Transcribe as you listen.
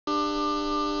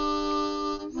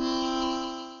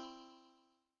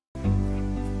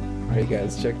Alright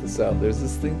guys, check this out. There's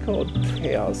this thing called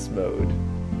chaos mode,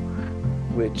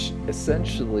 which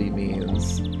essentially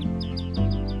means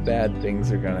bad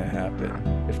things are gonna happen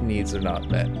if needs are not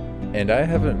met. And I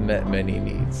haven't met many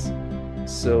needs,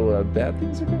 so bad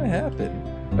things are gonna happen.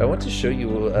 I want to show you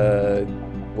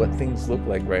what things look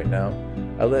like right now.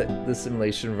 I let the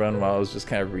simulation run while I was just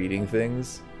kind of reading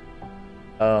things,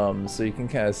 so you can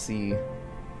kind of see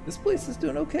this place is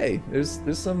doing okay. There's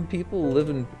some people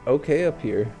living okay up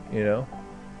here, you know.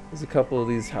 There's a couple of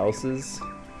these houses,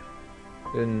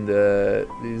 and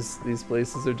these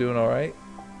places are doing all right.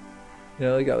 You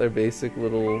know, they got their basic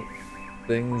little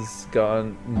things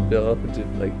gone built up into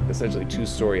like essentially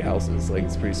two-story houses. Like,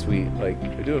 it's pretty sweet. Like,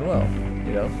 they're doing well,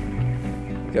 you know.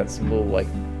 You got some little, like,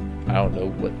 I don't know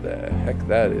what the heck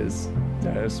that is,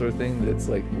 dinosaur thing that's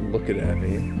like looking at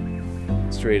me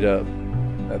straight up.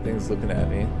 That thing's looking at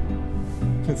me.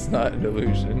 It's not an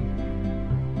illusion,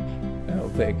 I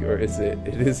don't think, or is it?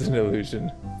 It is an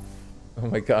illusion. Oh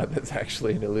my god, that's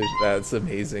actually an illusion. That's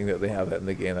amazing that they have that in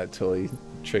the game. That totally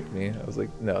tricked me. I was like,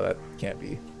 no, that can't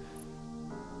be.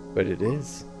 But it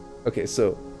is. Okay,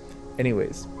 so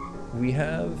anyways, we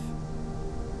have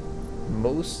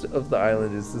most of the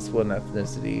island is this one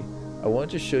ethnicity. I want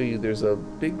to show you there's a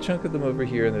big chunk of them over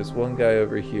here and there's one guy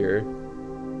over here.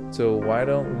 So why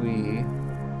don't we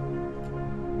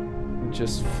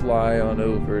just fly on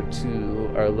over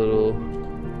to our little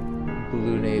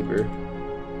blue neighbor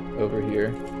over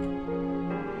here.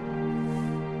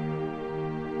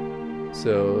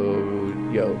 So,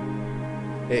 yo,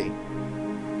 hey,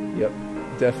 yep,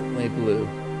 definitely blue.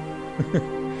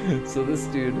 So this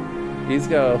dude, he's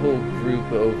got a whole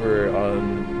group over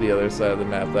on the other side of the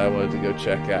map that I wanted to go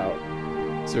check out.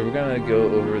 So we're gonna go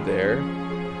over there.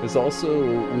 There's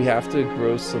also, we have to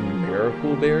grow some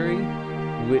miracle berry,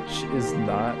 which is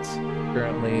not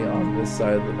currently on this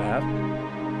side of the map,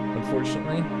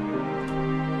 unfortunately.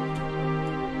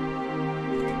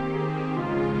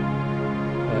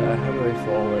 How do I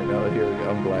fall right now? Here we go,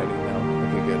 I'm gliding now.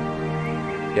 Okay, good.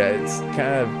 Yeah, it's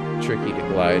kind of tricky to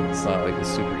glide. It's not like it's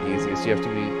super easy. So you have to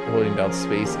be holding down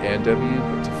space and W,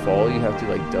 but to fall you have to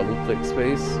like double click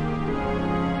space.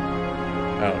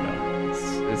 I don't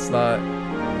know. It's not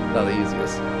the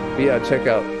easiest. But yeah, check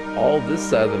out. All this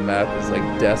side of the map is like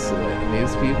desolate, and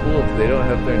these people, if they don't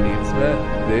have their needs met,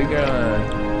 they're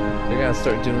gonna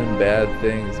start doing bad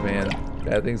things, man.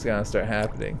 Bad things gonna start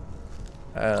happening.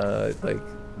 Like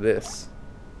this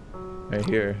right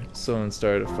here. Someone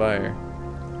started a fire.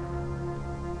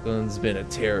 Someone's been a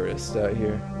terrorist out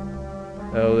here.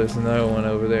 Oh, there's another one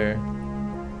over there.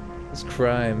 It's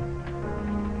crime.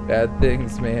 Bad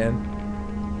things, man.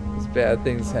 There's bad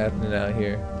things happening out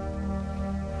here.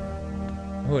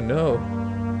 Oh no.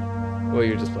 Well,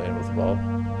 you're just playing with the ball.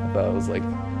 I thought it was like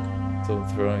someone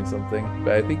throwing something.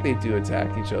 But I think they do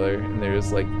attack each other, and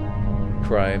there's like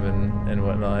crime and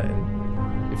whatnot.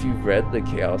 And if you've read the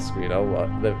chaos screen,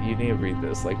 you need to read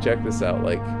this. Like, check this out.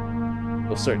 Like,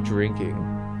 they'll start drinking,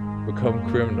 become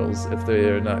criminals if they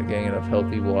are not getting enough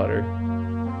healthy water.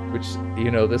 Which,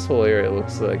 you know, this whole area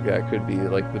looks like that could be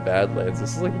like the Badlands.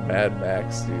 This is like Mad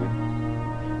Max, dude.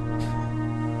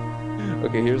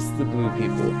 Okay, here's the blue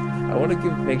people. I want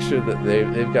to make sure that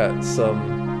they've got some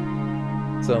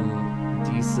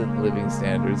decent living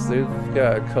standards. They've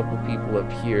got a couple people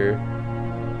up here.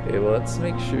 Okay, well, let's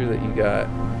make sure that you got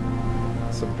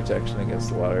some protection against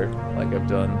the water, like I've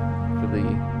done for the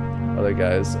other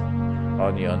guys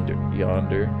on yonder.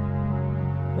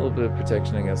 A little bit of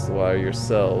protection against the water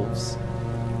yourselves.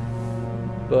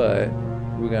 But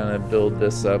we're gonna build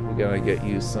this up. We're gonna get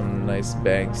you some nice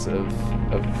banks of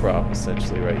crop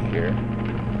essentially right here.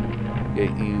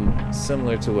 Get you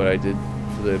similar to what I did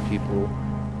for the people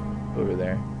over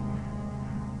there.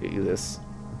 Get you this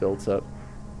built up.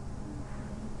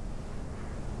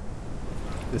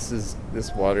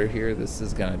 This water here, this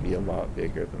is gonna be a lot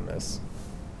bigger than this,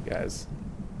 guys.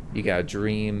 You gotta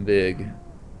dream big.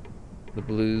 The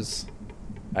blues,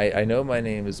 I know my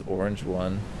name is Orange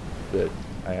One, but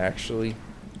I actually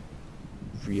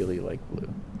really like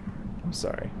blue. I'm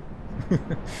sorry.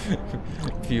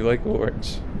 If you like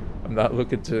orange, I'm not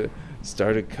looking to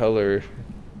start a color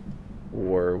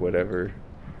war or whatever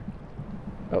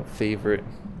about favorite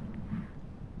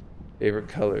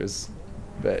colors,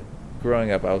 but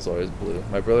growing up I was always blue.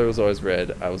 My brother was always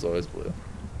red, I was always blue.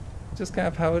 Just kind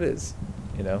of how it is,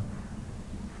 you know?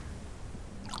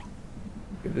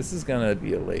 Okay, this is gonna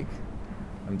be a lake,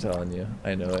 I'm telling you,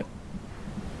 I know it.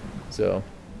 So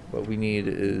what we need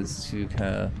is to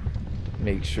kind of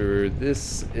make sure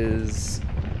this is,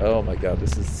 oh my god,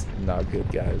 this is not good,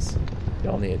 guys.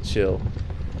 Y'all need to chill.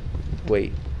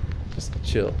 Wait, just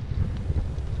chill.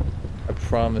 I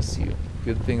promise you,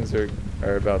 good things are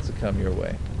about to come your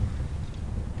way.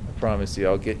 I promise you,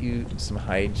 I'll get you some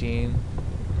hygiene.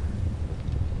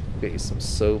 I'll get you some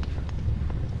soap.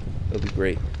 It'll be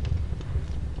great.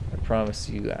 I promise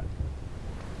you that.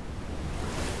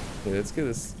 Okay, let's get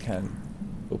this can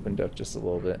opened up just a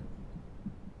little bit.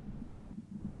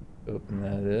 Open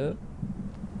that up.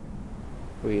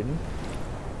 Waiting.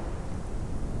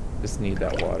 Just need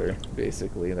that water,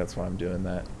 basically. That's why I'm doing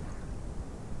that.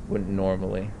 Wouldn't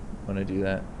normally want to do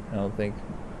that, I don't think.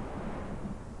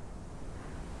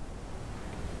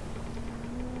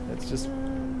 That's just...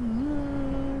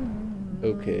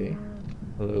 Okay.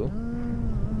 Hello?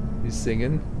 He's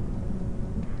singing?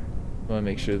 I want to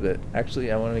make sure that...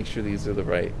 Actually, I want to make sure these are the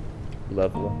right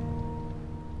level.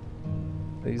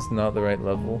 Are these not the right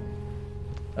level?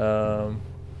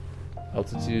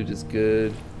 Altitude is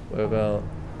good. What about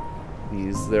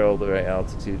these? They're all the right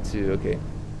altitude too. Okay.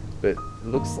 But it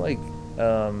looks like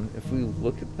if we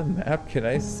look at the map, can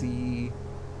I see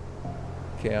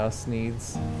chaos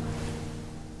needs?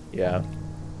 Yeah.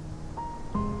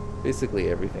 Basically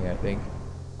everything, I think.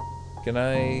 Can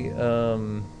I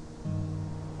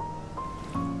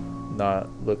not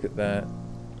look at that?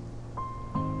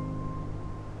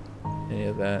 Any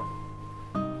of that?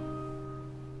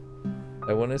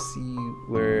 I want to see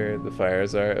where the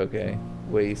fires are. Okay.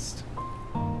 Waste.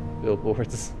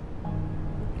 Billboards.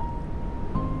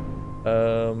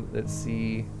 Let's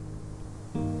see.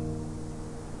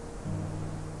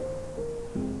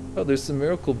 Oh, there's some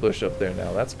miracle bush up there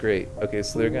now. That's great. Okay,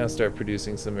 so they're gonna start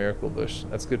producing some miracle bush.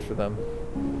 That's good for them.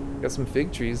 Got some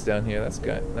fig trees down here. That's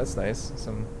good. That's nice.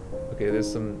 Some. Okay,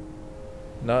 there's some.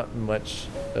 Not much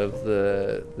of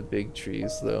the big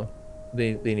trees though.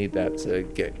 They need that to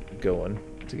get going,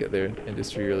 to get their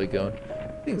industry really going.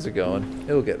 Things are going.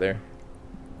 It'll get there.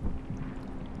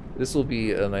 This will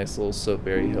be a nice little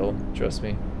soapberry hill, trust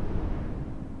me.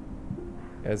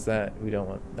 As that, we don't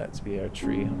want that to be our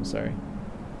tree, I'm sorry.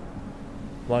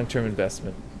 Long-term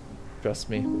investment, trust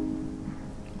me.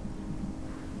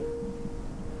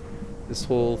 This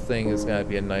whole thing is gonna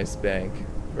be a nice bank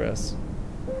for us.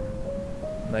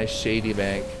 Nice shady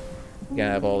bank. You're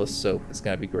gonna have all this soap, it's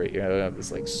gonna be great. You're gonna have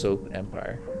this like soap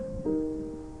empire.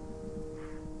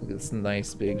 Look at this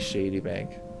nice big shady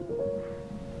bank.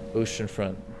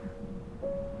 Oceanfront.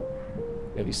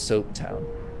 Gonna be Soap Town.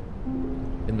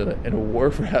 In a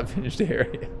war-ravaged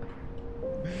area.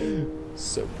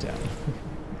 Soap Town.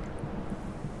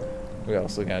 We're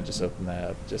also gonna just open that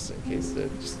up just in case to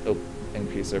just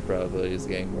increase our probabilities of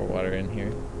getting more water in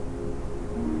here.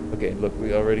 Okay, look,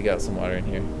 we already got some water in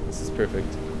here. This is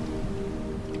perfect.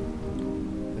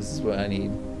 This is what I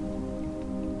need.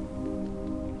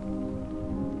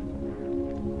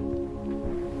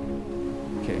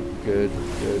 Okay, good,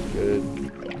 good,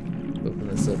 good. Open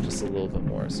this up just a little bit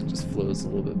more so it just flows a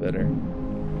little bit better.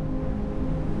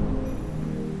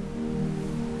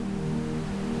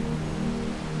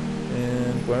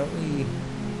 And why don't we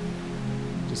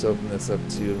just open this up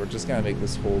too? We're just gonna make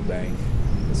this whole bank,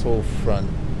 this whole front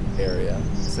area,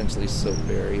 essentially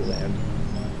soapberry land.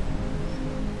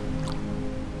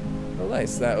 Oh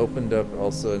nice, that opened up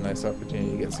also a nice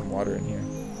opportunity to get some water in here.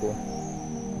 Cool.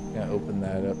 Gonna open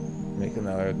that up, making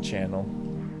that our channel,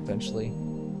 essentially.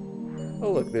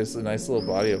 Oh look, there's a nice little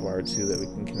body of water too that we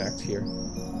can connect here.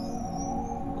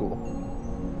 Cool.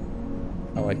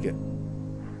 I like it.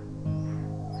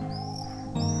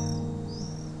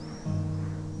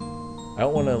 I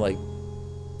don't want to like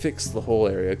fix the whole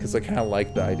area because I kind of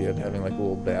like the idea of having like a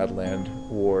little Badland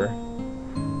war.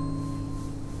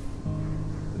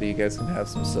 That you guys can have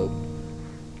some soap.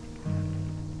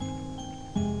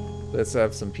 Let's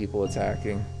have some people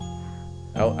attacking.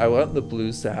 I want the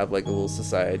blues to have like a little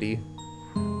society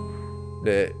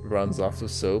that runs off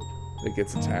of soap that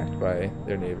gets attacked by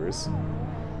their neighbors.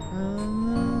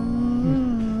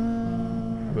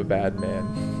 I'm a bad man.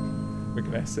 What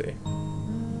can I say?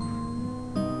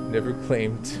 Never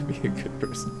claimed to be a good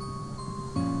person.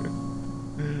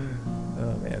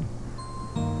 Oh man.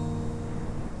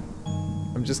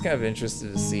 I'm just kind of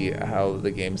interested to see how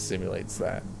the game simulates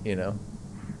that, you know?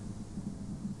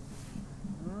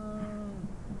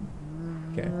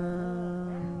 Okay.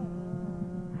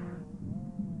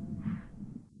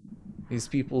 These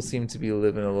people seem to be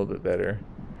living a little bit better.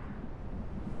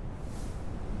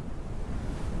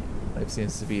 Life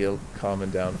seems to be calming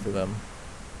down for them.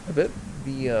 I bet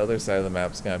the other side of the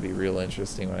map's gonna be real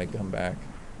interesting when I come back.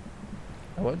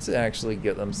 I want to actually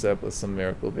get them set up with some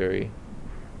Miracle Berry.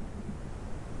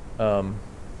 But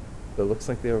it looks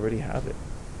like they already have it.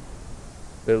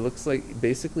 But it looks like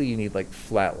basically you need like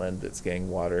flatland that's getting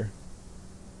water.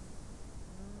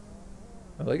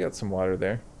 Oh, they got some water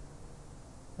there.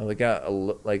 Oh, they got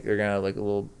like they're gonna have like a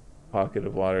little pocket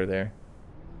of water there.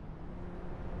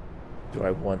 Do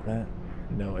I want that?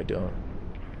 No, I don't.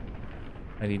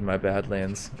 I need my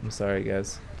Badlands. I'm sorry,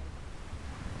 guys.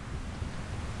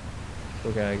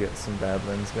 We're gonna get some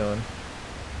Badlands going.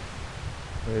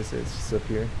 Where is it? It's just up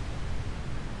here.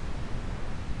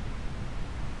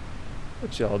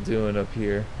 What y'all doing up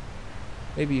here?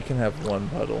 Maybe you can have one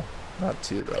puddle. Not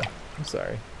two, though. I'm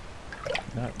sorry.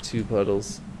 Not two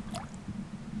puddles.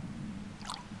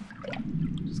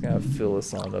 Just gotta fill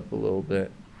us on up a little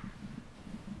bit.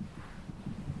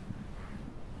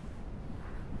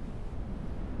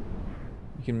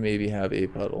 You can maybe have a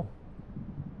puddle.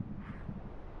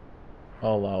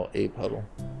 I'll allow a puddle.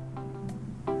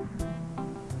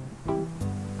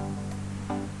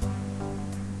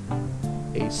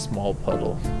 A small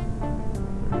puddle.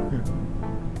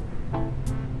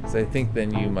 So I think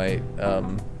then you might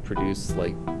produce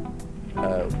like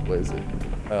what is it?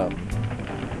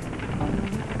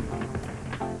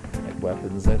 Like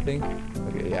weapons, I think.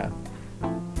 Okay, yeah. A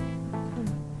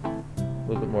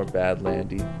little bit more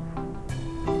Badlandy.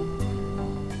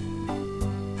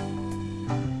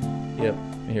 Yep,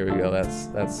 here we go. That's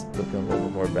looking a little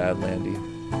bit more Badlandy.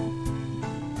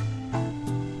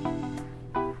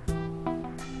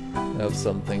 I have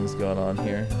some things going on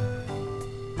here.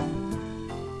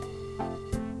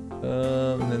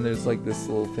 And then there's like this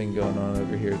little thing going on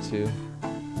over here too.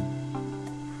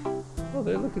 Oh,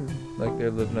 they're looking like they're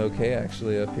living okay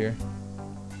actually up here.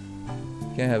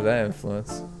 Can't have that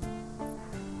influence.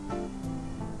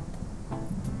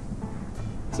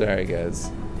 Sorry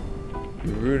guys.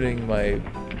 You're ruining my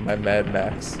Mad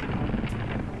Max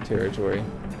territory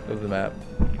of the map.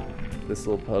 This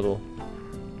little puddle.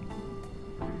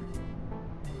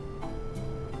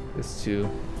 This too.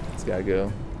 It's gotta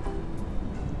go.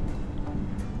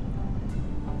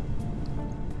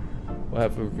 We'll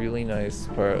have a really nice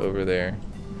part over there.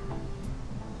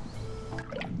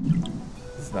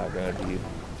 It's not gonna be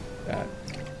that.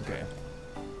 Okay.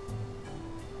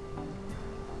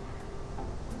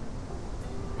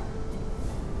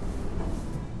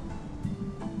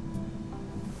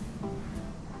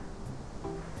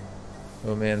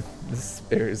 Oh man, this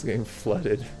area is getting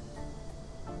flooded.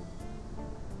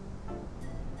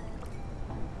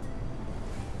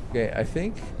 Okay, I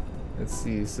think, let's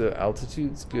see, so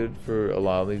altitude's good for a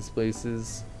lot of these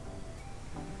places.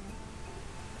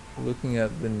 Looking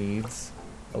at the needs,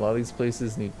 a lot of these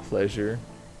places need pleasure.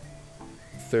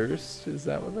 Thirst, is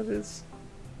that what that is?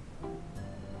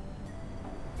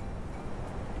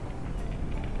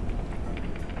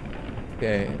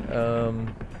 Okay,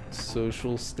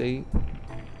 social state.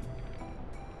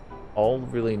 All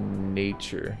really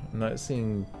nature. I'm not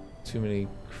seeing too many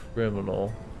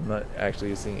criminal. I'm not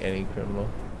actually seeing any criminal.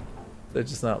 They're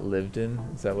just not lived in.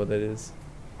 Is that what that is?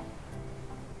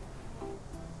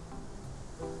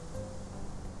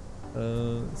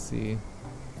 Let's see.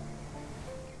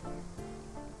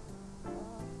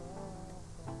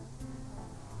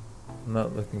 I'm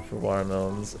not looking for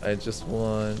watermelons. I just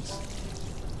want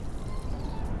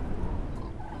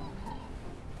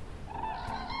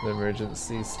the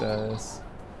emergency status.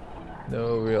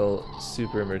 No real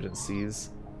super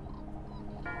emergencies.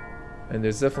 And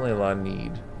there's definitely a lot of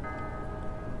need.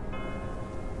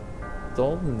 It's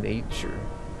all nature.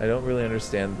 I don't really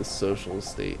understand the social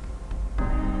state.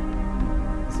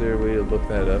 Is there a way to look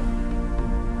that up?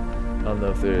 I don't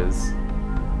know if there is.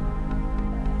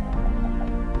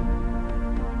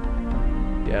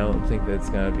 Yeah, I don't think that's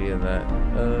gonna be in that.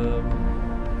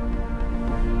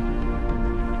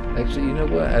 Actually, you know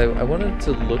what? I wanted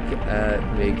to look at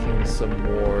making some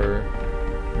more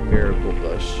Miracle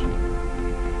Bush.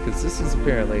 Because this is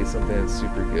apparently something that's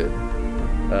super good.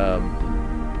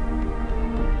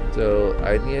 So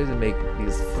I needed to make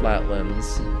these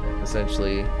flatlands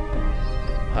essentially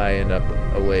high enough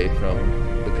away from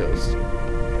the coast.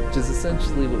 Which is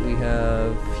essentially what we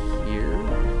have here.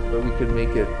 But we could make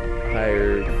it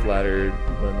higher, flatter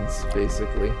lands,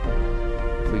 basically.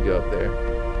 If we go up there.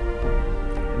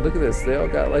 And look at this, they all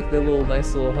got like their little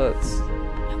nice little huts.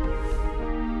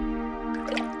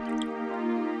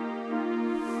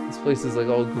 This place is like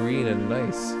all green and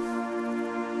nice.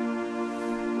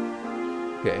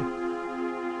 Okay.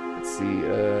 Let's see,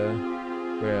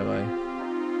 where am I?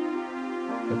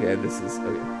 Okay, this is,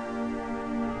 okay.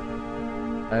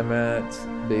 I'm at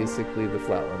basically the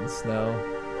flatlands now.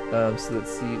 So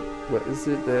let's see, what is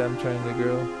it that I'm trying to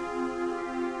grow?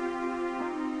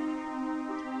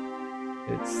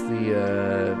 It's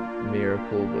the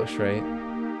Miracle Bush, right?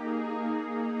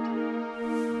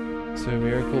 So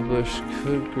Miracle Bush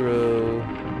could grow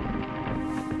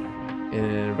in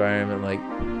an environment like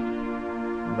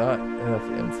not enough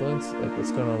influence? Like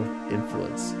what's going on with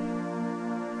influence?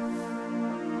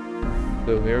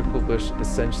 So Miracle Bush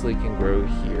essentially can grow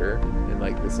here in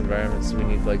like this environment, so we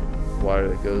need like water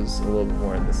that goes a little bit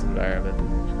more in this environment.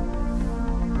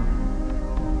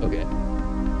 Okay,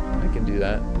 I can do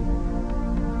that.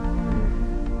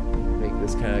 Make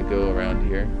this kind of go around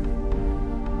here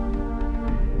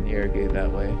and irrigate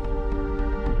that way.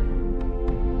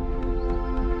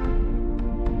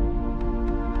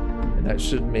 And that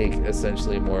should make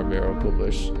essentially more Miracle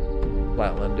Bush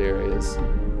flatland areas.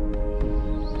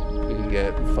 We can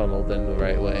get funneled in the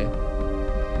right way.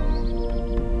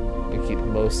 We keep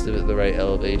most of it the right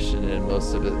elevation and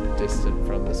most of it distant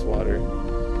from this water.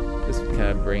 This would kind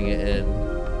of bring it in.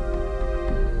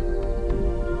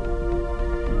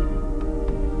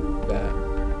 That.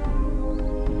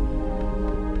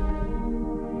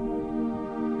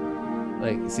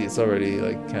 Like, see, it's already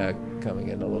like kind of coming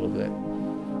in a little bit,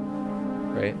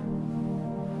 right?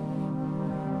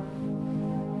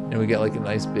 And we get like a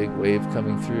nice big wave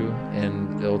coming through,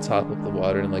 and it'll top up the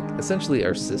water, and like essentially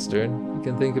our cistern, you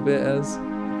can think of it as.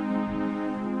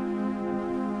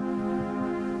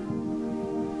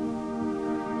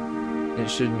 It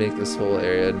should make this whole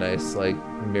area a nice like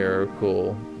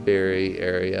miracle berry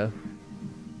area.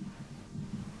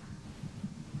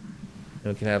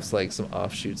 And we can have like some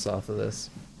offshoots off of this.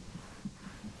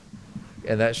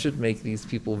 And that should make these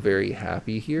people very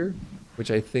happy here,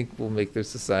 which I think will make their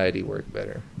society work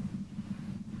better.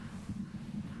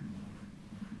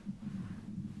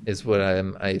 Is what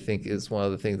I think is one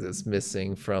of the things that's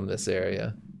missing from this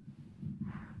area.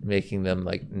 Making them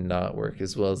like not work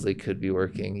as well as they could be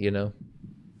working, you know?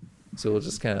 So we'll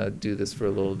just kind of do this for a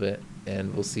little bit,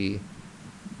 and we'll see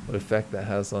what effect that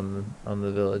has on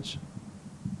the village.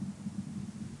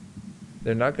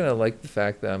 They're not going to like the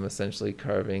fact that I'm essentially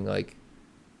carving like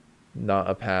not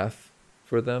a path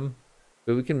for them,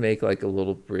 but we can make like a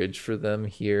little bridge for them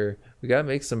here. We got to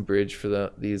make some bridge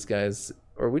for these guys,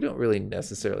 or we don't really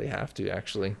necessarily have to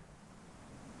actually.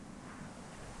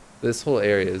 This whole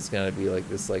area is going to be like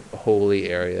this like holy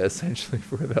area essentially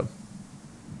for them.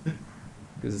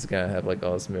 Because it's going to have like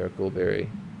all this miracle berry.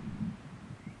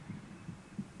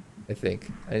 I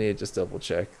think. I need to just double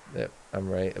check that I'm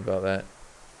right about that.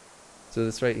 So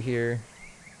this right here,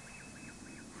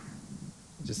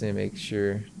 just need to make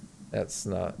sure that's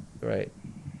not the right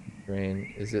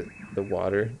grain. Is it the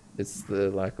water? It's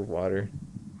the lack of water.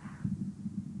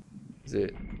 Is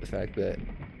it the fact that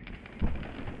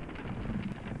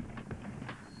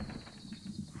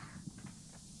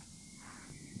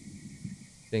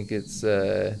I think it's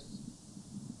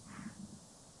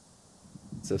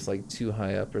just like too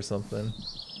high up or something.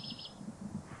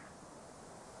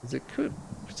 Because it could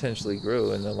potentially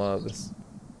grow in a lot of this,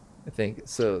 I think.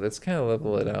 So let's kind of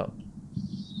level it out.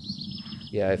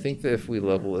 Yeah, I think that if we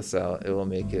level this out, it will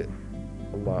make it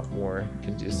a lot more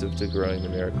conducive to growing the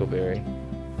miracle berry.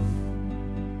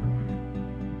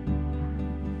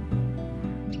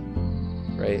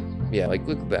 Right? Yeah, like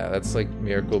look at that. That's like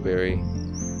miracle berry.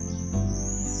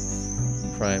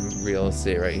 Prime real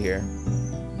estate right here.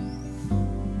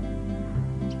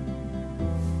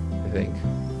 I think.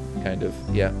 Kind of.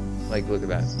 Yeah. Like look at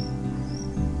that.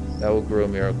 That will grow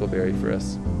miracle berry for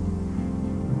us.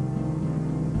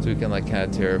 So we can like kind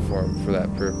of terraform for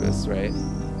that purpose, right?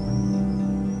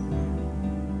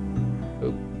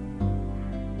 Oh.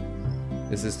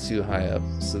 This is too high up,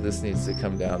 so this needs to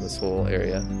come down this whole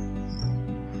area.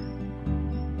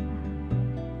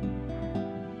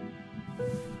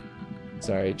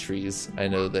 Sorry, trees. I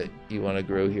know that you want to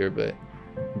grow here, but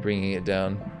I'm bringing it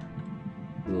down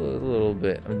a little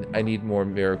bit. I need more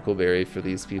miracle berry for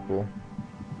these people.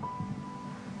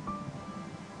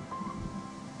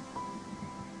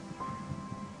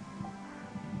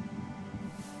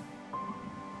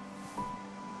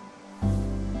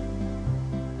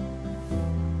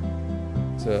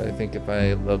 So I think if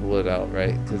I level it out,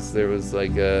 right? Because there was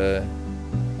like this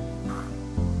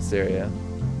area.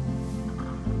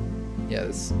 Yeah,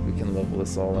 we can level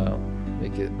this all out,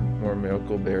 make it more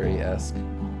miracle berry-esque.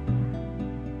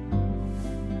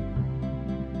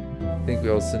 I think we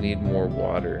also need more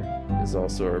water, is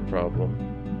also our problem.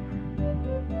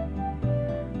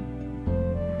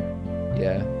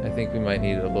 Yeah, I think we might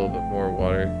need a little bit more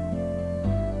water.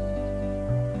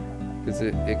 Because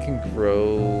it can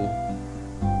grow.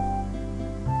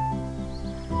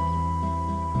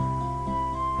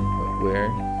 But where?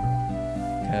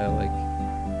 Kind of like.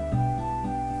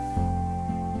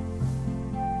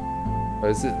 Oh,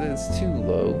 is it that it's too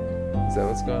low? Is that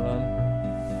what's going on?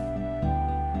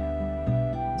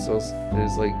 So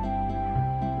there's like,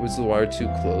 was the water too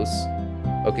close?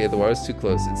 Okay, the water's too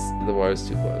close. The water's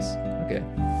too close. Okay.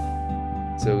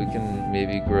 So we can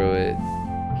maybe grow it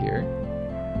here.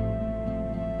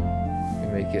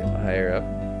 And make it higher up.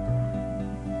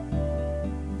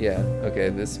 Yeah, okay,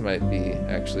 this might be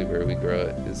actually where we grow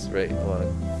it, is right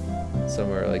along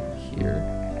somewhere like here.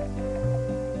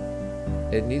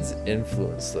 It needs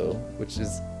influence though, which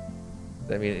is,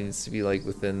 I mean, it needs to be like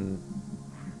within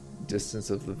distance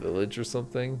of the village or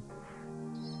something.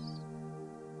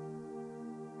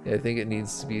 Yeah, I think it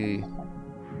needs to be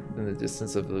in the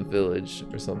distance of the village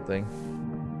or something.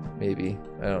 Maybe,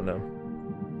 I don't know.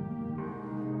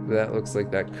 But that looks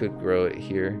like that could grow it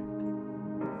here.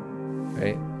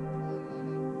 Right?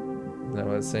 Isn't that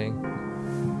what it's saying?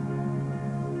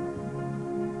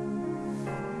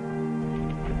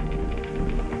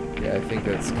 Yeah, I think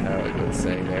that's kind of like what it's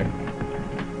saying there.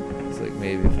 It's like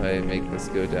maybe if I make this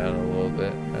go down a little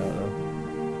bit, I don't know.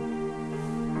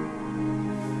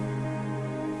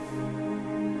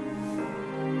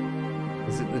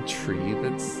 Is it the tree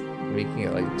that's making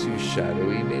it like too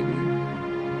shadowy maybe?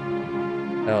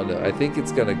 I don't know. I think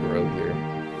it's gonna grow here.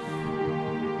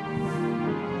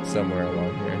 Somewhere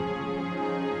along here.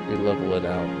 We level it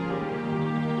out.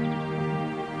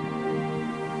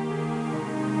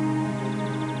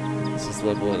 Let's just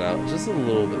level it out just a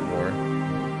little bit more.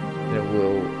 And it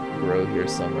will grow here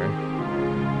somewhere.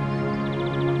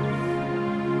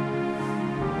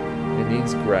 It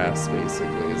needs grass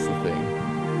basically is the thing.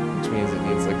 Which means it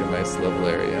needs like a nice level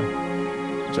area.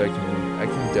 Which I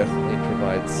can definitely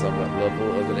provide somewhat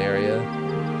level of an area.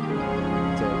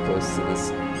 So close to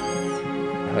this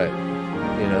hut,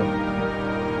 you know.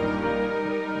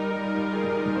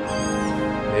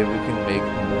 Maybe we can make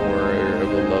more of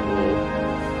a level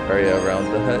area around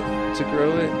the hut to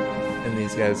grow it, and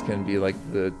these guys can be like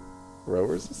the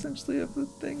growers essentially of the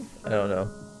thing. I don't know.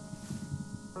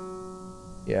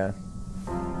 Yeah.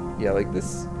 Yeah, like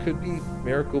this could be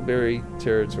Miracleberry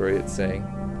territory, it's saying.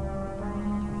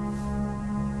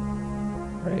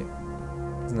 Right?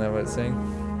 Isn't that what it's saying?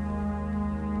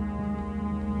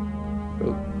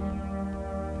 Oh.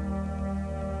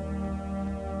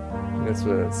 That's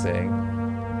what it's saying.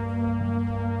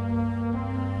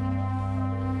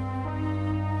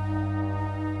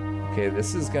 Okay,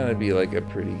 this is gonna be like a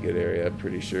pretty good area, I'm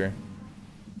pretty sure.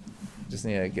 Just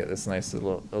need to get this nice a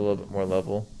little bit more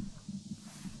level.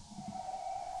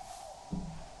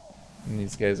 And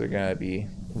these guys are gonna be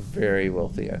very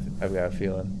wealthy, I've got a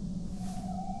feeling.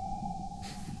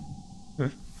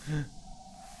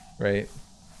 Right?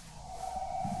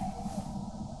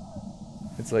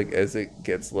 It's like as it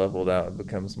gets leveled out, it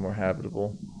becomes more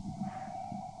habitable.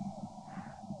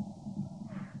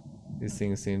 These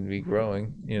things seem to be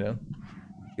growing, you know?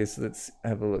 Okay, so let's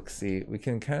have a look-see. We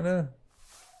can kind of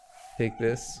take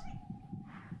this.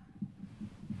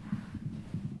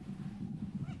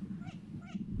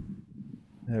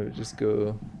 I would just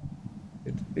go...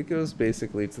 It goes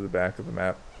basically to the back of the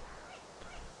map.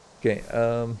 Okay,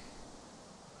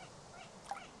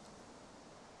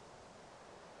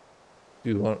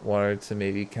 we want water to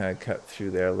maybe kind of cut through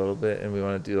there a little bit, and we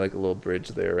want to do like a little bridge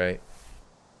there, right?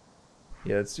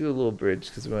 Yeah, let's do a little bridge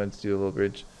because we wanted to do a little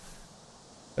bridge.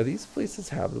 Are these places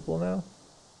habitable now?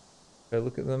 If I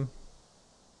look at them,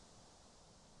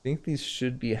 I think these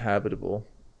should be habitable.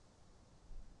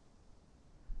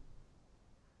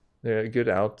 They're at good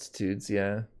altitudes,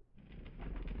 yeah.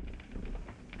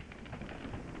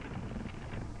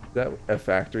 Is that a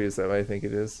factory? Is that what I think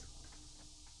it is?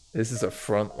 This is a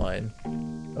front line.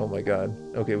 Oh my god.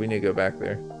 Okay, we need to go back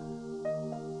there.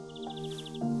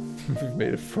 We've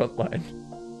made a front line.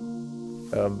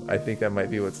 I think that might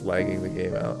be what's lagging the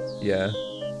game out. Yeah.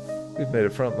 We've made a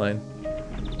front line.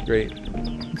 Great.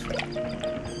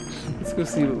 Let's go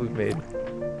see what we've made.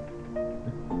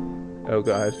 Oh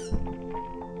god.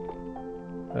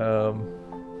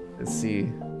 Let's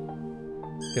see.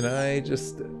 Can I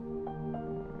just...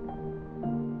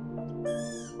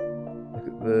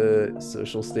 the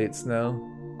social states now.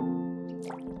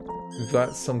 We've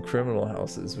got some criminal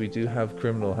houses. We do have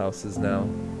criminal houses now.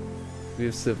 We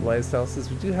have civilized houses.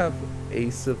 We do have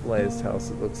a civilized house,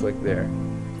 it looks like there.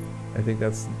 I think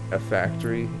that's a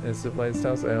factory in a civilized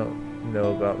house. I don't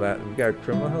know about that. We got a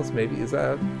criminal house, maybe. Is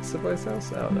that a civilized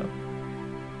house? I don't know.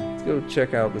 Let's go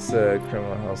check out this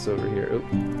criminal house over here. Oh,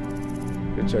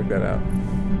 go check that out.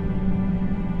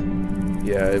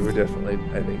 Yeah, we're definitely,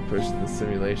 I think, pushing the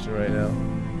simulation right now.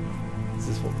 This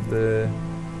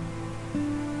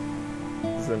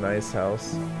is a nice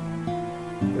house.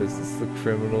 Is this the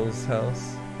criminal's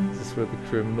house? Is this where the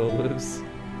criminal lives?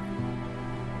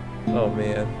 Oh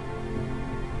man.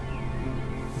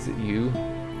 Is it you?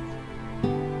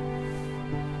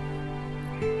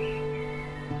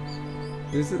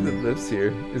 Who's it that lives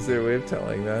here? Is there a way of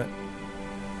telling that?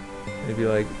 Maybe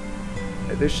like,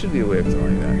 there should be a way of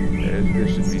telling that. There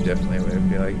should be definitely a way of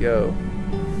being like, yo,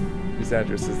 whose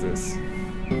address is this?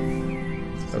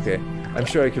 Okay, I'm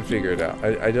sure I could figure it out.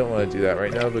 I don't want to do that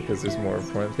right now because there's more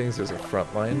important things. There's a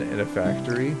front line and a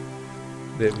factory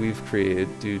that we've created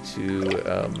due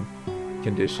to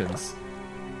conditions.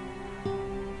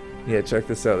 Yeah, check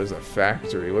this out. There's a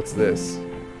factory. What's this?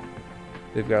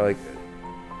 They've got like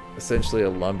essentially a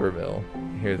lumber mill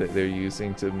here that they're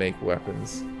using to make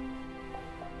weapons.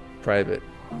 Private.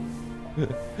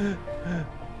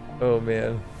 Oh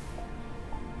man.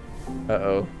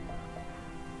 Uh-oh.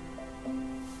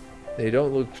 They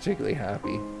don't look particularly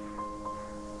happy.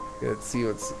 Let's see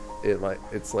what's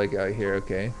it's like out here.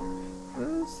 Okay.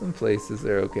 Some places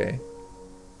they're okay.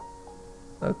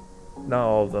 Not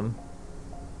all of them.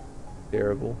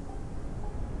 Terrible.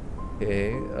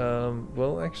 Okay,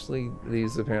 well actually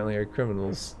these apparently are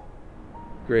criminals.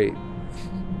 Great.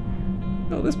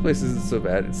 No, this place isn't so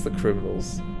bad, it's the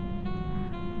criminals.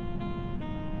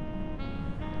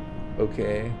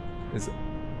 Okay.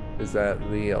 Is that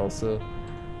the also?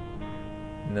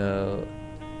 No.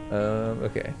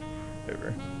 Okay.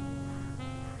 Whatever.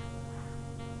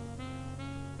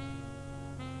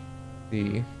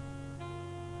 The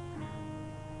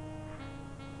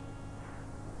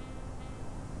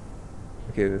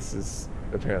okay, this is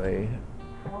apparently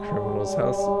a criminal's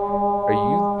house.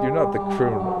 You're not the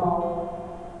criminal.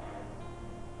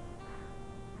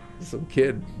 Some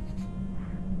kid.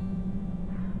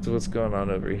 So what's going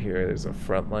on over here? There's a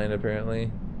front line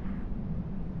apparently.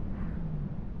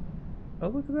 Oh,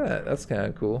 look at that. That's kind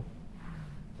of cool.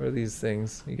 What are these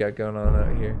things you got going on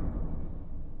out here?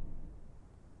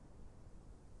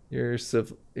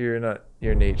 You're not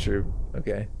your nature.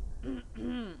 Okay.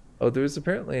 Oh, there's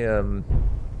apparently a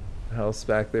house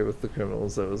back there with the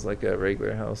criminals that was like a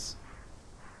regular house.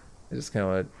 I just kind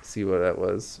of want to see what that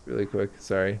was really quick.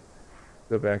 Sorry.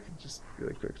 Go back just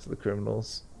really quick to the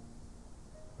criminals.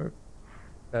 Or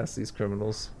past these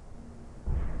criminals.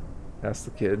 Past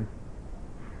the kid.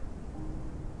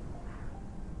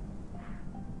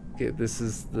 Okay, this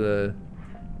is the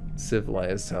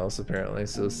civilized house apparently.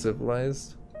 So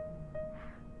civilized.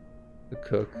 The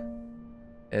cook.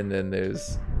 And then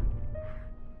there's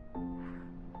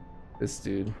this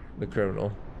dude, the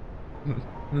criminal.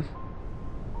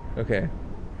 Okay.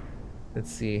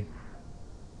 Let's see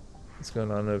what's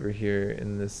going on over here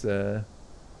in this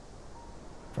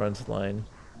front line.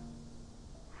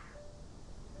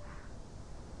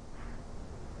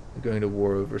 They're going to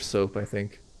war over soap, I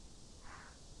think.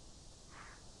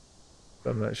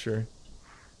 I'm not sure.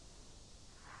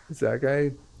 Is that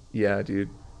guy? Yeah, dude.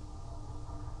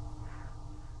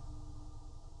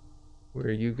 Where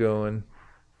are you going?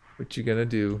 What you gonna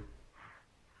do?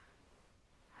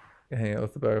 Hang out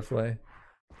with the butterfly?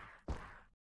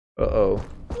 Uh-oh.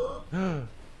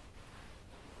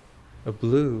 A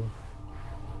blue.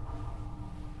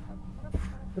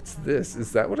 What's this?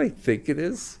 Is that what I think it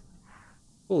is?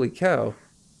 Holy cow.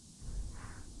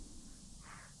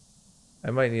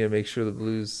 I might need to make sure the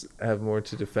blues have more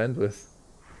to defend with.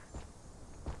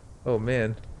 Oh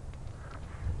man.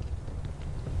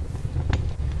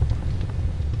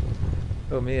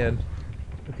 Oh man.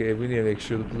 Okay, we need to make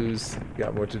sure the blues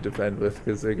got more to defend with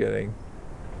because they're getting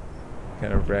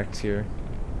kind of wrecked here.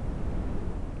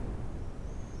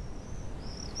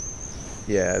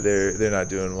 Yeah, they're not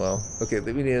doing well. Okay,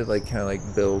 we need to like kind of like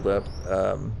build up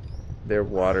their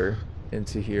water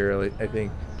into here, like, I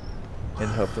think, and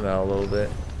help them out a little bit.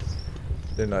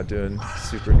 They're not doing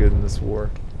super good in this war.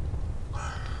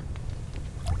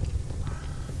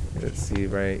 Let's see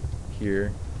right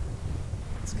here.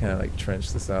 Let's kind of like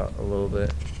trench this out a little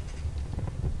bit.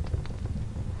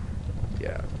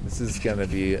 Yeah, this is gonna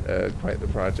be quite the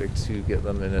project to get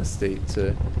them in a state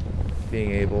to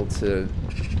being able to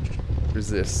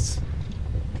resist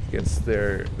against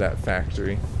that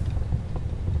factory,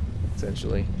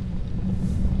 essentially.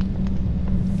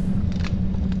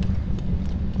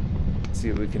 Let's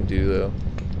see what we can do though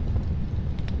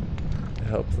to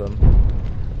help them.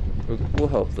 We'll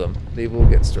help them. They will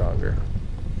get stronger.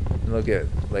 And they'll get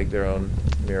like their own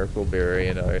miracle berry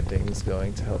and other things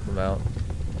going to help them out.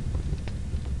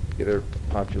 Get their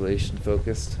population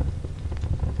focused.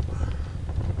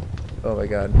 Oh my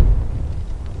god.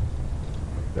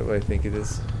 Is that what I think it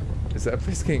is? Is that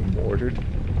place getting mortared?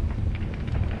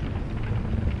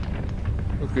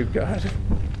 Oh good god.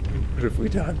 What have we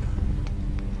done?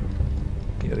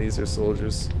 Yeah, these are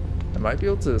soldiers. I might be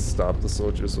able to stop the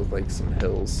soldiers with like some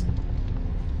hills.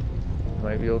 I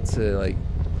might be able to like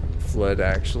flood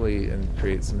actually and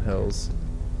create some hills.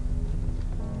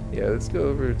 Yeah, let's go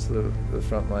over to the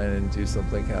front line and do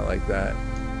something kind of like that.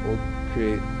 We'll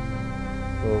create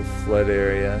a little flood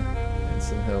area and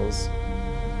some hills.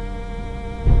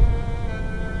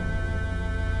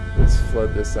 Let's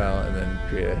flood this out and then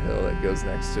create a hill that goes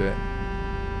next to it.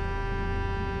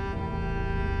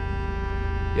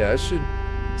 Yeah, it should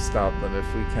stop them if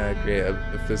we kind of create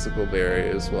a physical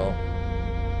barrier as well.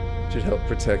 Should help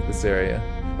protect this area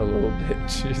a little bit.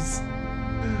 Jeez.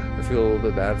 I feel a little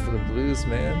bit bad for the Blues,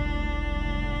 man.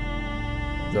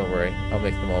 Don't worry, I'll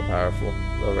make them all powerful.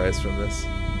 They'll rise from this.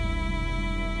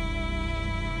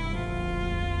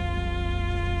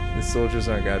 The soldiers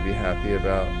aren't gonna be happy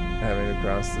about having to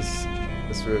cross this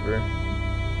river.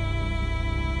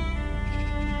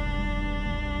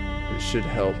 It should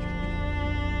help.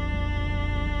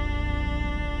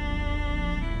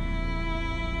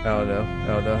 I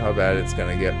don't know how bad it's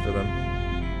gonna get for them.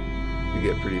 It could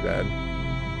get pretty bad.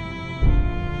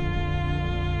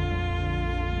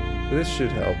 But this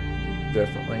should help,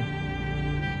 definitely.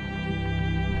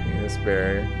 This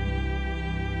barrier.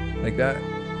 Like that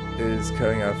is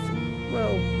cutting off,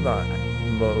 well, not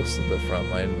most of the front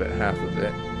line, but half of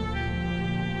it.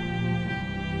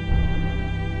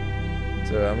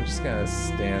 So I'm just gonna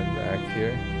stand back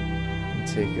here and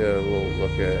take a little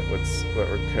look at what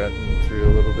we're cutting through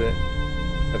a little bit.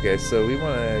 Okay, so we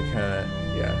want to kind of,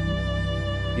 yeah,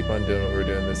 keep on doing what we're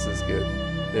doing. This is good.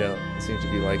 They don't seem to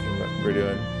be liking what we're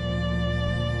doing.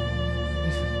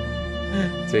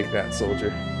 Take that,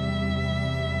 soldier.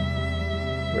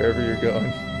 Wherever you're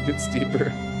going, get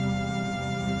steeper.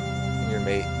 And your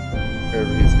mate,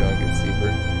 wherever he's going, gets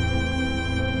steeper.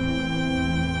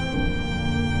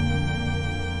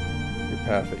 Your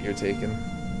path that you're taking.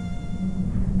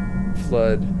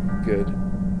 Flood, good.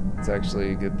 It's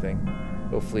actually a good thing.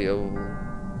 Hopefully it'll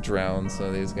drown some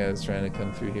of these guys trying to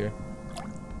come through here.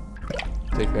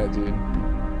 Take that, dude.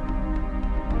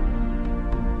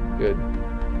 Good.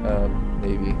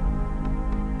 Maybe.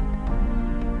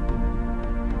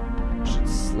 Should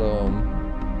slow them.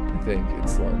 I think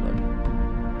it's slowing them.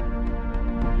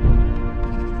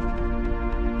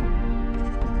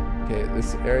 Okay,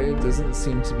 this area doesn't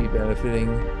seem to be benefiting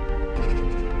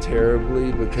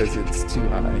terribly because it's too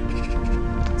high.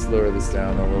 Let's lower this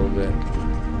down a little bit.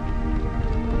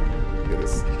 Look at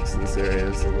this. So this area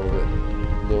is a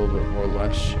little bit more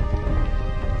lush, a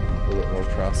little bit more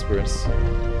prosperous.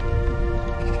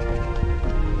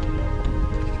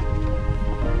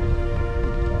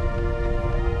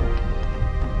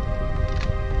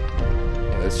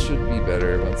 This should be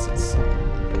better once it's a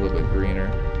little bit greener.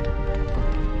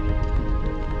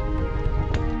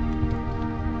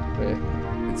 But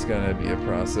it's gonna be a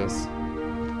process.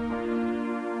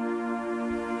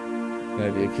 It's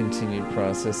gonna be a continued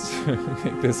process to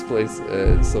make this place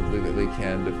something that they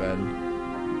can defend.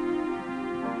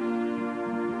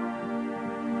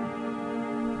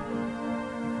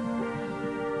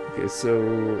 Okay, so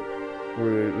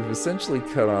we've essentially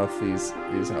cut off these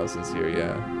houses here,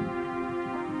 yeah.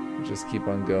 Just keep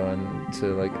on going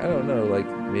to, like, I don't know, like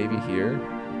maybe here.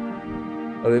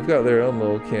 Oh, they've got their own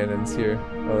little cannons here.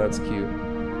 Oh, that's cute.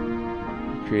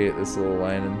 Create this little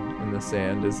line in the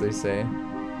sand, as they say.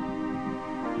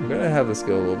 I'm gonna have this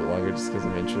go a little bit longer just because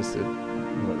I'm interested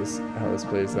in how this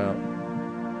plays out.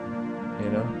 You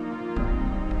know?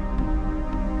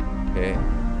 Okay.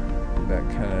 That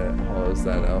kind of hollows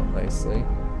that out nicely.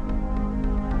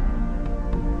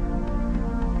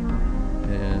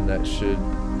 And that should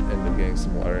end up getting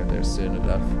some water in there soon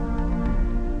enough.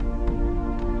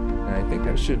 And I think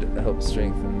that should help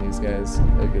strengthen these guys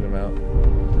a good amount.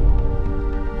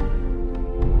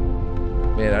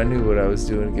 Man, I knew what I was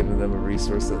doing, giving them a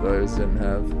resource that others didn't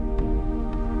have.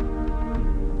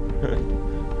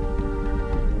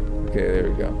 Okay, there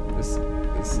we go. That's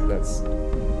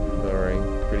lowering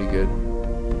pretty good.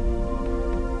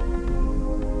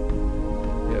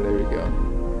 Yeah, there we go.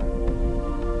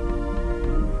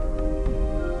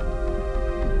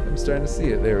 I'm starting to see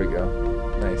it. There we go.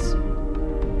 Nice.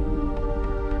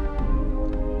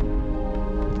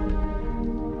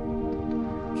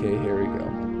 Okay, here we go.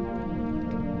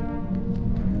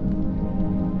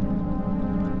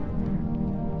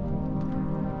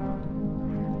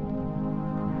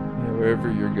 Yeah,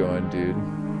 wherever you're going, dude,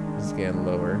 is getting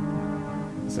lower,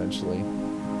 essentially.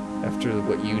 After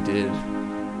what you did,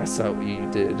 I saw what you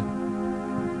did.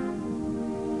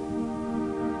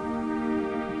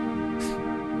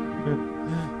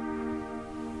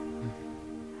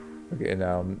 Okay,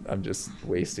 now I'm just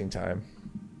wasting time.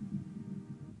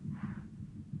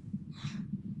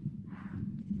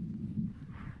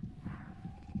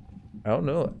 I don't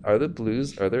know. Are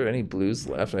there any blues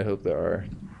left? I hope there are.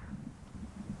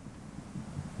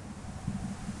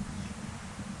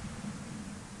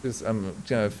 Just, I'm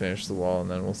gonna finish the wall and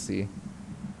then we'll see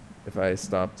if I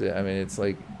stopped it. I mean, it's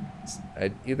like,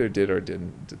 I either did or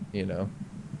didn't, you know,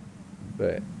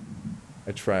 but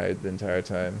I tried the entire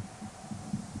time.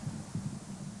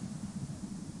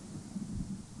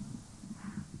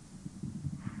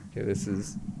 Okay, this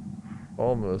is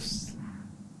almost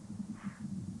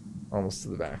to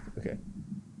the back. Okay.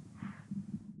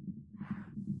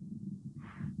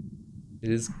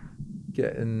 It is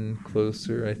getting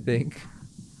closer, I think.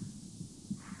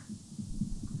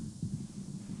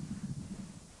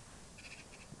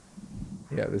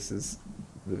 Yeah, this is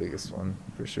the biggest one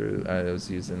for sure. I was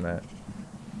using that.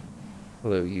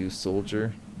 Hello, you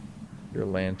soldier. Your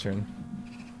lantern.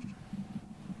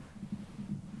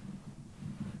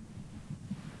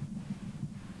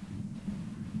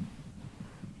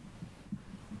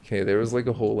 Okay, there was like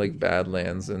a whole like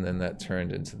Badlands and then that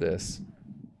turned into this.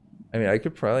 I mean, I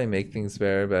could probably make things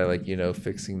better by like, you know,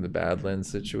 fixing the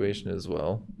Badlands situation as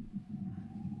well.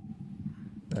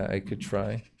 I could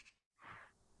try.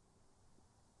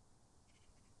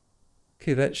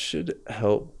 Okay, that should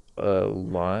help a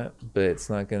lot, but it's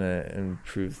not gonna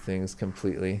improve things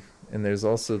completely. And there's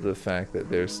also the fact that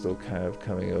they're still kind of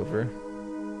coming over.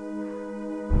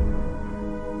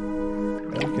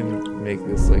 I can make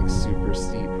this like super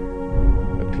steep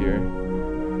up here.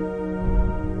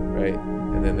 Right?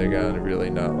 And then they're gonna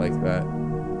really not like that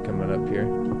coming up here.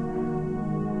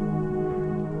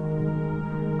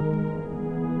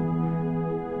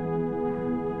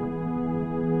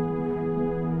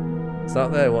 It's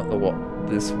not that I want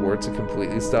this war to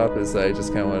completely stop, it's that I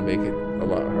just kind of want to make it a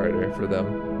lot harder for them.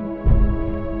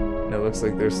 And it looks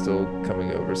like they're still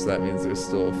coming over, so that means there's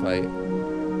still a fight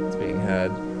that's being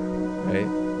had, right?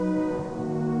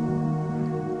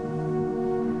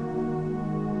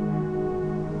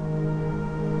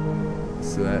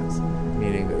 So that's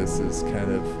meaning that this is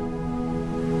kind of,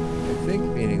 I think,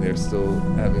 meaning they're still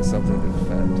having something to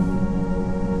defend,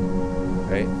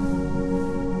 right?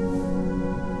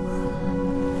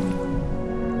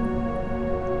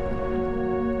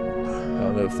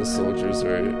 I don't know if the soldiers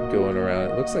are going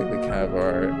around. It looks like they kind of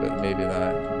are, but maybe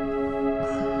not.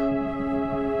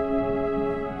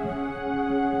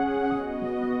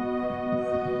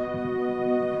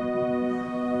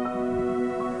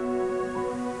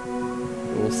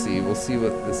 We'll see. We'll see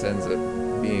what this ends up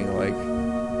being like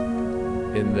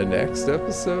in the next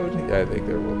episode. Yeah, I think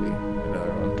there will be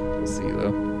another one. We'll see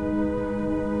though.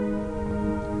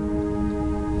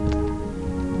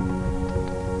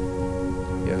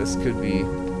 This could be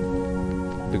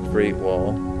the Great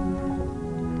Wall.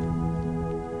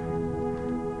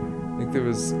 I think there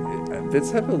was... Let's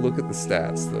have a look at the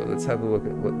stats, though. Let's have a look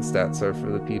at what the stats are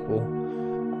for the people.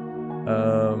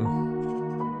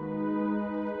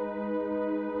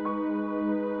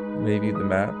 Maybe the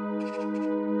map.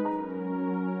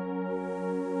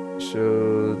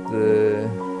 Show the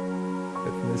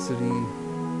ethnicity.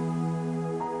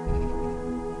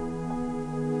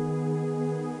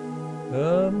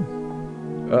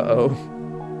 Uh-oh.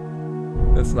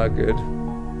 That's not good.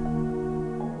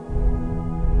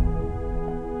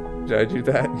 Did I do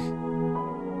that?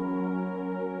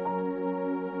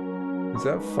 Is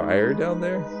that fire down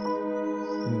there?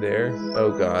 In there?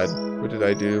 Oh god. What did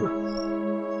I do?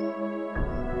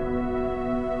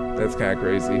 That's kind of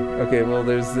crazy. Okay, well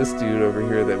there's this dude over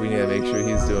here that we need to make sure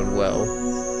he's doing well.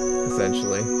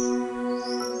 Essentially.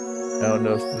 I don't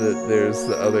know if there's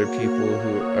the other people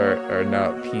who are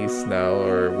not peace now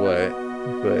or what,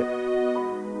 but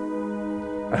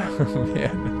oh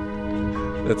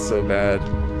man, that's so bad,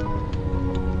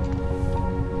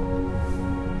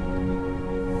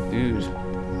 dude.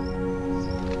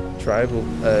 Tribal,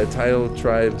 Tidal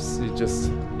tribes,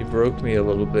 you broke me a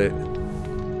little bit.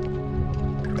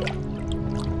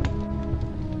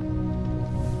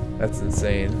 That's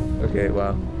insane. Okay,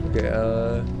 wow. Okay,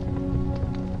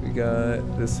 we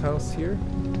got this house here.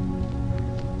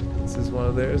 This is one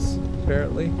of theirs,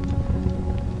 apparently.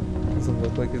 Doesn't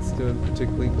look like it's doing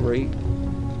particularly great.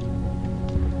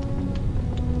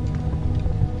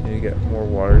 Need to get more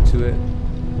water to it.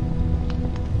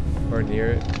 Or near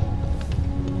it.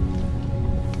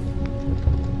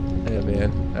 Yeah,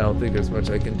 man. I don't think there's much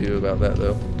I can do about that,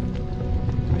 though.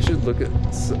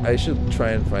 I should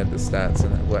try and find the stats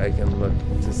and what I can look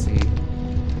to see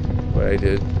what I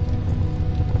did.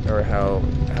 Or how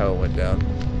it went down.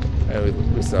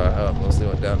 We saw how it mostly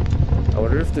went down. I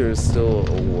wonder if there's still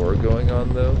a war going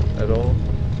on though, at all.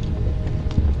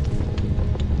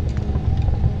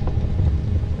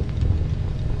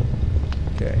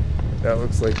 Okay, that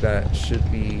looks like that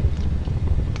should be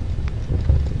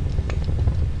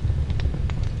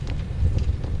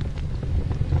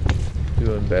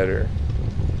doing better.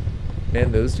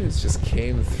 Man, those dudes just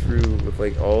came through with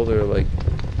like all their like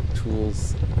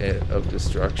tools of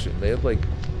destruction. They had like,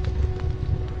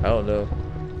 I don't know.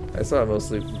 I saw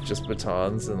mostly just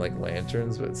batons and like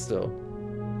lanterns, but still.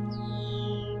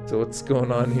 So what's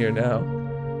going on here now?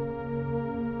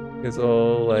 It's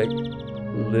all like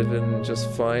living just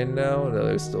fine now? No,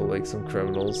 there's still like some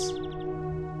criminals.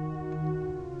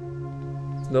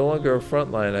 It's no longer a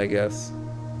front line, I guess.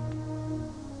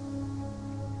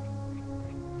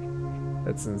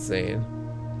 That's insane.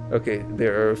 Okay,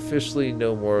 there are officially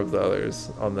no more of the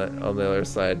others on the other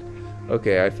side.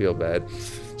 Okay, I feel bad.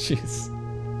 Jeez.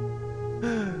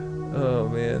 Oh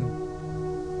man.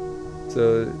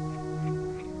 So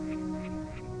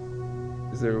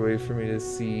is there a way for me to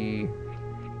see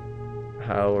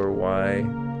how or why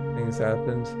things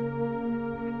happened?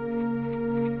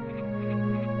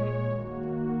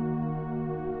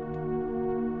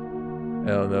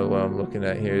 I don't know what I'm looking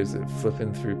at here. Is it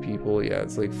flipping through people? Yeah,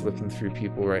 it's like flipping through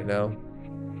people right now.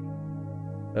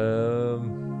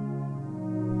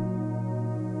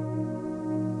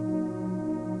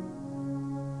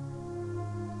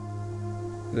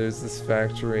 There's this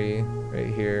factory right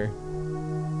here.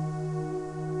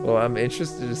 Well, I'm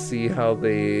interested to see how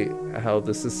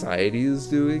the society is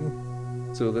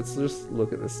doing. So let's just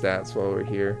look at the stats while we're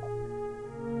here.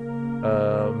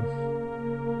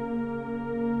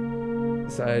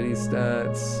 Society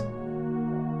stats.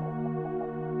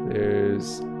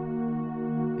 There's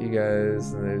you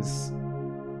guys, and there's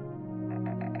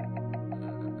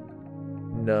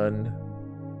none.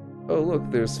 Oh look,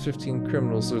 there's 15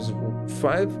 criminals. There's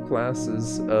 5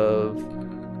 classes of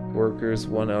workers,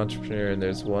 1 entrepreneur, and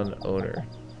there's 1 owner.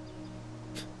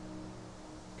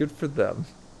 Good for them.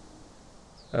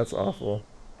 That's awful.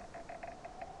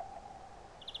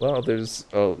 Wow, there's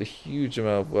a huge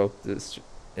amount of wealth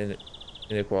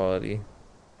inequality.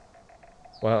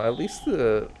 Wow, at least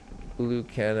the blue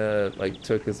canna like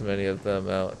took as many of them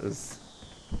out as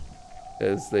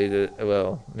they did.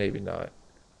 Well, maybe not.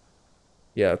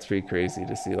 Yeah, it's pretty crazy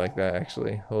to see like that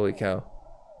actually. Holy cow.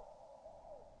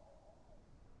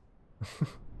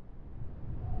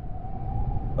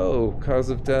 Oh, cause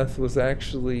of death was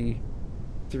actually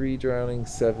 3 drowning,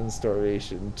 7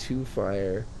 starvation, 2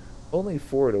 fire, only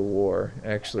 4 to war,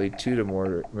 actually 2 to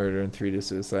murder and 3 to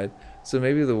suicide. So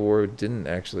maybe the war didn't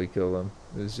actually kill them.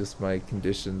 It was just my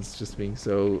conditions just being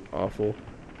so awful.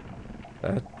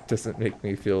 That doesn't make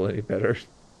me feel any better.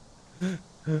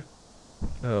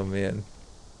 Oh man.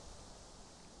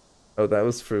 Oh, that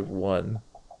was for 1.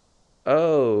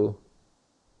 Oh.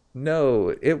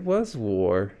 No, it was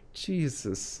war.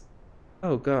 Jesus.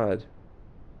 Oh god.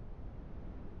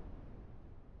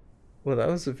 Well, that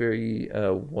was a very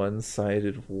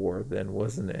one-sided war then,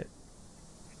 wasn't it?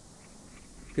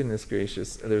 Goodness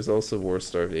gracious. There's also war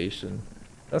starvation.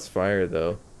 That's fire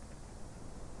though.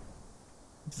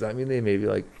 Does that mean they maybe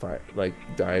like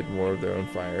died more of their own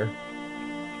fire?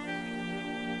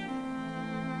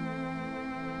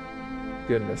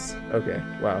 Goodness. Okay.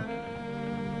 Wow.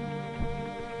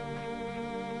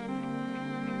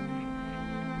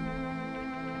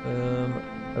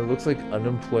 It looks like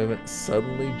unemployment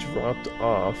suddenly dropped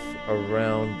off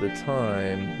around the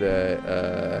time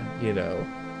that, you know,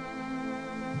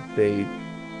 they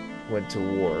went to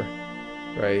war,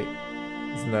 right?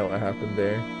 Isn't that what happened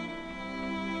there?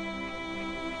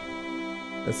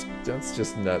 That's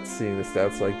just nuts seeing the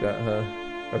stats like that, huh?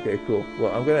 Okay, cool.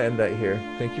 Well, I'm gonna end that here.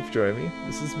 Thank you for joining me.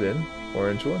 This has been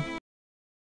Orange One.